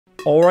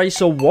Alright,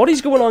 so what is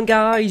going on,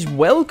 guys?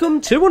 Welcome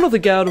to another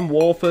Garden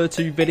Warfare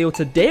 2 video.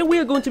 Today we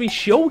are going to be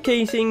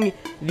showcasing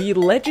the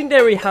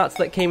legendary hats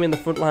that came in the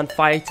Frontline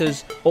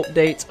Fighters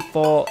update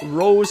for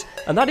Rose,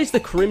 and that is the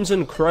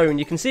Crimson Crown.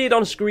 You can see it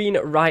on screen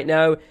right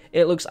now.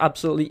 It looks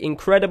absolutely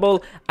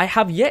incredible. I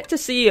have yet to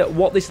see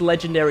what this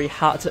legendary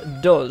hat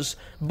does,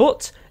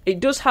 but it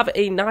does have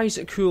a nice,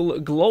 cool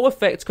glow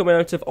effect coming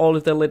out of all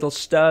of the little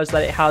stars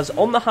that it has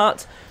on the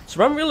hat.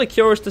 So I'm really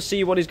curious to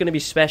see what is going to be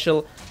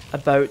special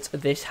about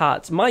this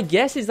hat. My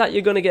guess is that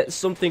you're going to get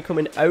something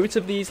coming out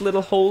of these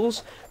little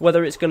holes,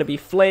 whether it's going to be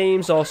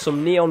flames or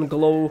some neon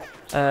glow,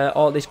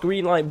 or this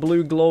green light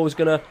blue glow is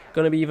going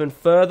to be even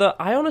further.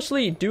 I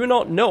honestly do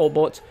not know,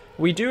 but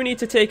we do need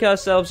to take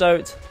ourselves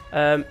out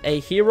a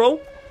hero.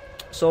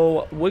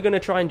 So we're going to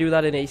try and do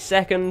that in a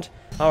second.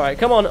 Alright,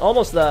 come on,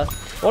 almost there.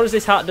 What does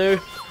this hat do?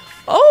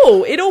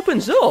 Oh, it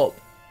opens up.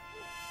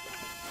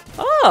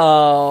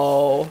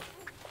 Oh,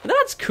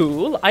 that's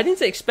cool. I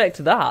didn't expect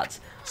that.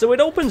 So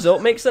it opens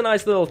up, makes a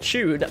nice little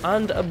tune,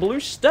 and a blue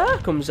star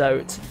comes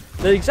out.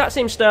 The exact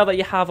same star that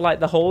you have like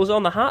the holes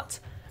on the hat.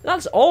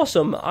 That's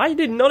awesome. I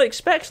did not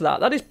expect that.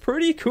 That is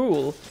pretty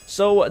cool.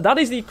 So that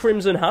is the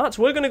Crimson hat.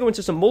 We're going to go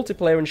into some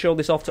multiplayer and show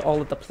this off to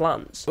all of the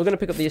plants. We're going to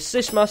pick up the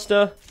Assist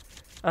Master,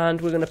 and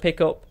we're going to pick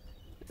up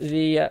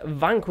the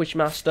Vanquish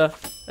Master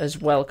as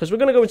well, because we're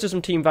going to go into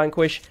some Team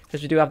Vanquish,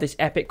 because we do have this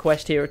epic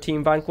quest here at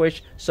Team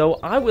Vanquish. So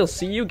I will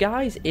see you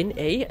guys in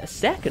a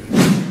second.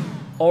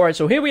 Alright,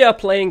 so here we are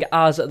playing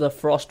as the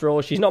Frost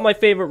Rose. She's not my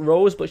favourite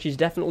Rose, but she's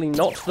definitely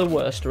not the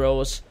worst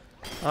Rose.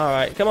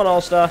 Alright, come on,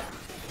 All-Star.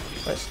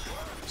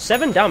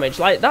 7 damage.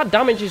 Like, that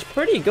damage is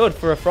pretty good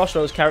for a Frost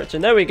Rose character.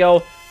 And there we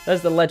go.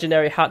 There's the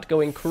legendary hat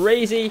going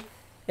crazy.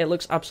 It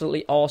looks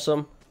absolutely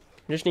awesome.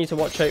 I just need to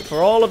watch out for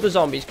all of the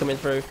zombies coming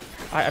through.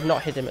 I have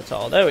not hit him at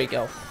all. There we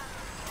go.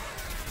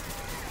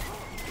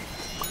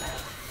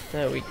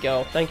 There we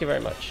go. Thank you very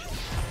much.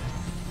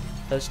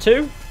 There's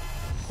 2.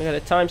 We got a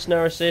time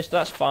snare assist.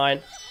 That's fine.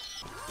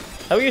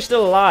 How are you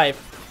still alive?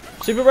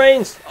 Super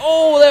Brains.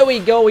 Oh, there we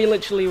go. He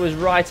literally was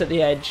right at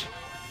the edge.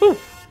 Whew.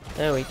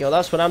 There we go.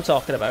 That's what I'm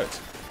talking about.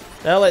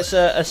 Now let's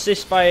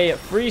assist by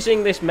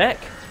freezing this mech,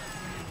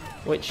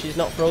 which is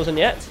not frozen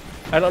yet.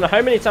 I don't know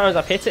how many times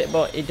I've hit it,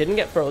 but it didn't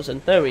get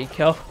frozen. There we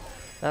go.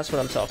 That's what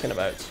I'm talking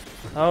about.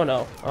 Oh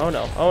no. Oh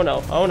no. Oh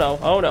no. Oh no.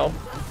 Oh no.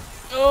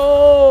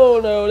 Oh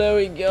no. There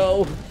we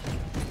go.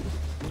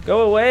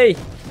 Go away.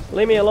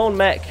 Leave me alone,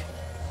 mech.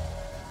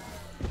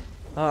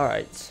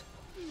 Alright.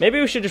 Maybe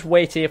we should just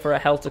wait here for our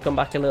health to come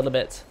back a little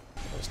bit.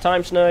 Let's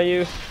time snare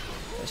you.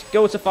 Let's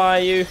go to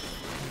fire you.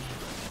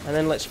 And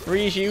then let's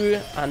freeze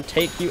you and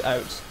take you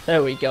out.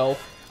 There we go.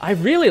 I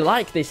really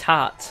like this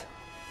hat.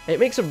 It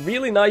makes a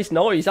really nice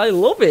noise. I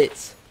love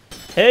it.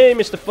 Hey,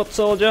 Mr. Foot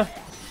Soldier.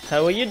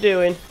 How are you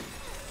doing?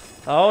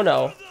 Oh,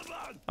 no.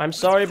 I'm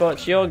sorry,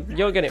 but you're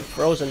getting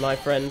frozen, my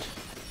friend.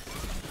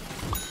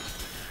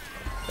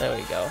 There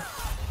we go.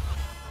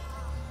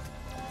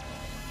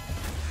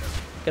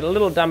 Get a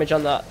little damage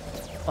on that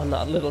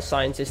little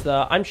scientist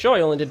there. I'm sure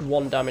I only did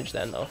 1 damage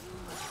then, though.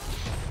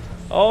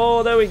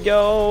 Oh, there we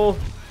go.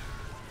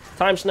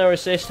 Time snare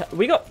assist.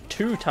 We got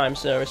 2 time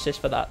snare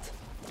assists for that.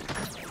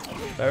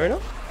 Fair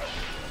enough.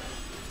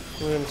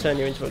 We're going to turn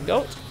you into a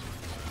goat.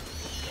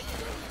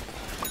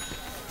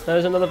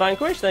 There's another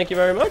Vanquish. Thank you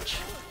very much.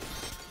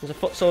 There's a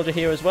Foot Soldier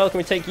here as well. Can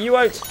we take you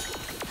out?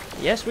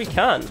 Yes, we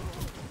can.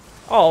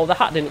 Oh, the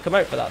hat didn't come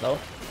out for that, though.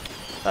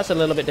 That's a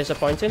little bit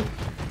disappointing.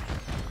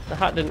 The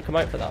hat didn't come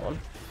out for that one.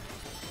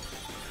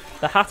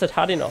 The hat had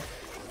had enough.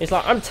 He's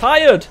like, I'm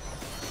tired!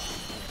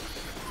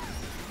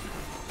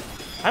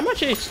 I'm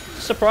actually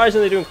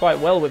surprisingly doing quite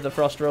well with the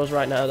Frost Rose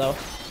right now, though.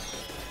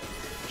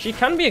 She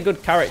can be a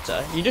good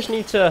character. You just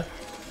need to...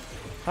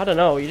 I don't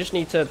know, you just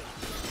need to...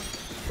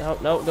 No,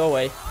 no, go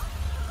away.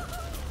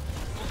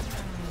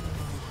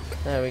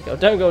 There we go.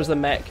 Down goes the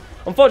mech.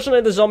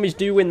 Unfortunately, the zombies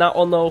do win that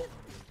one, though.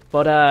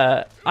 But,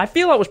 I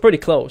feel that was pretty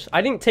close.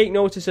 I didn't take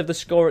notice of the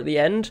score at the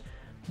end,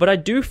 but I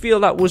do feel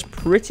that was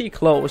pretty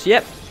close.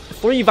 Yep,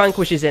 3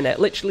 Vanquishes in it.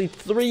 Literally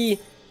 3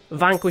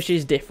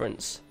 Vanquishes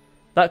difference.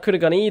 That could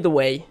have gone either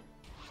way.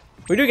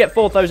 We do get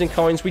 4,000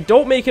 coins. We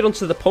don't make it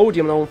onto the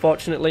podium, though,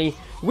 unfortunately.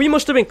 We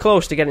must have been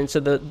close to getting to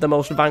the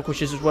most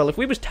Vanquishes as well. If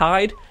we was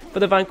tied for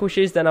the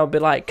Vanquishes, then I'd be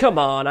like, come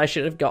on, I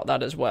should have got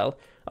that as well.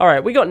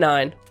 Alright, we got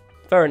 9.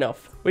 Fair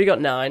enough. We got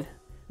 9.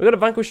 We got a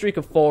Vanquish streak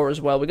of 4 as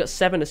well. We got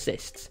 7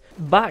 assists.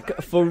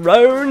 Back for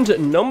round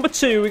number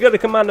 2. We got a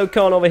Commando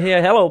Con over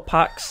here. Hello,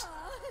 Pax.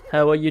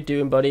 How are you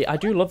doing, buddy? I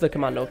do love the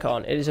Commando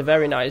Con. It is a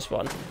very nice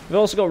one. We've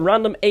also got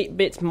random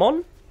 8-bit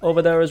Mon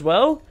over there as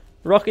well.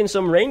 Rocking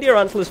some reindeer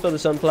antlers for the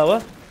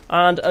Sunflower.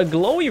 And a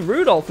glowy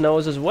Rudolph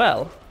nose as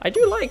well. I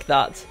do like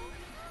that.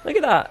 Look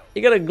at that.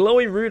 You got a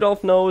glowy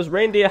Rudolph nose,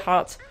 reindeer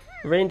hat,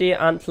 reindeer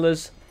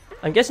antlers.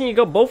 I'm guessing you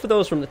got both of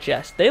those from the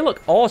chest. They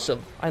look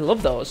awesome. I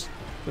love those.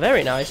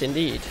 Very nice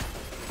indeed.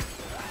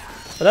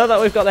 But now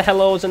that we've got the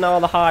hellos and all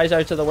the highs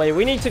out of the way,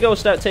 we need to go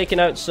start taking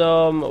out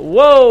some...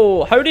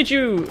 Whoa! How did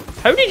you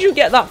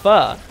get that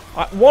far?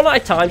 1, I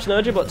time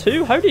snared you, but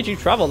 2, how did you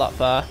travel that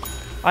far?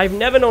 I've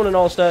never known an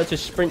all-star to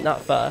sprint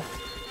that far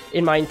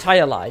in my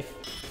entire life.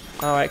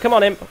 Alright, come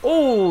on, Imp.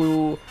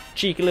 Oh,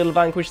 cheeky little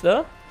vanquish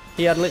there.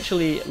 He had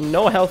literally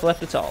no health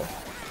left at all.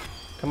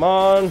 Come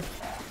on.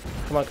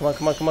 Come on, come on,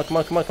 come on, come on, come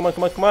on, come on, come on,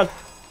 come on, come on.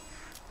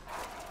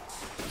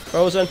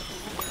 Frozen.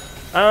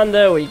 And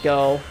there we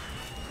go.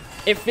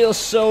 It feels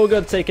so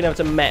good taking out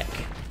a mech.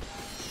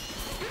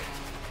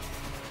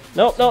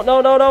 No, no,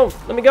 no, no, no.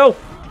 Let me go.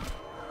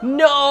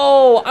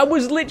 No! I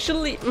was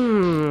literally...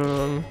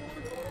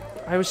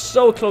 I was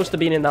so close to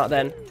being in that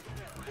then.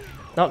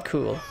 Not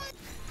cool.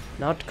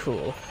 Not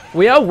cool.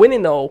 We are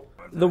winning though.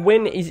 The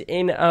win is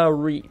in our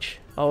reach.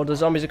 Oh, the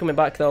zombies are coming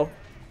back though.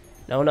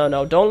 No, no,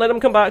 no. Don't let them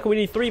come back. We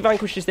need 3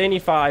 vanquishes. They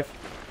need 5.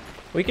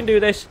 We can do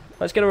this.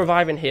 Let's get a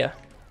revive in here.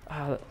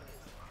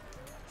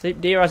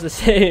 Deer has the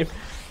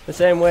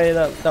same way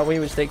that we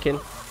was thinking.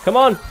 Come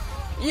on.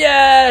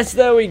 Yes!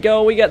 There we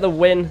go. We get the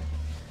win.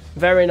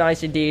 Very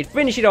nice indeed.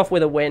 Finish it off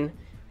with a win.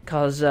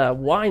 Because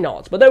why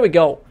not? But there we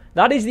go.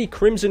 That is the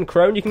Crimson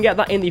Crown. You can get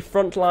that in the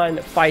Frontline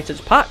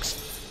Fighters packs.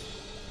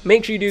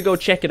 Make sure you do go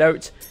check it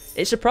out.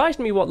 It surprised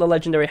me what the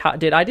Legendary Hat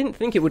did. I didn't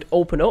think it would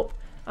open up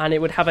and it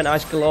would have a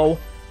nice glow.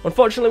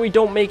 Unfortunately, we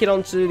don't make it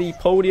onto the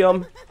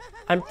podium.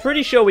 I'm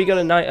pretty sure we got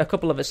a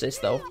couple of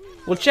assists though.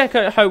 We'll check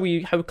out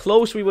how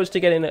close we was to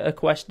getting a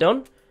quest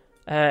done.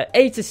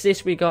 8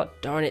 assists we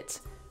got. Darn it.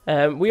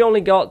 We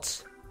only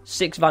got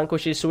 6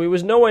 vanquishes, so we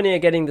was nowhere near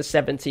getting the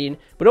 17.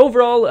 But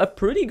overall, a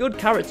pretty good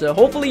character.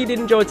 Hopefully you did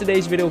enjoy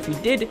today's video. If you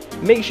did,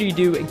 make sure you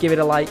do give it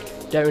a like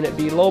down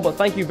below. But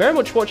thank you very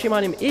much for watching.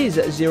 My name is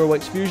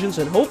ZEROxFUSIONZ,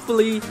 and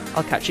hopefully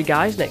I'll catch you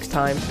guys next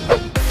time.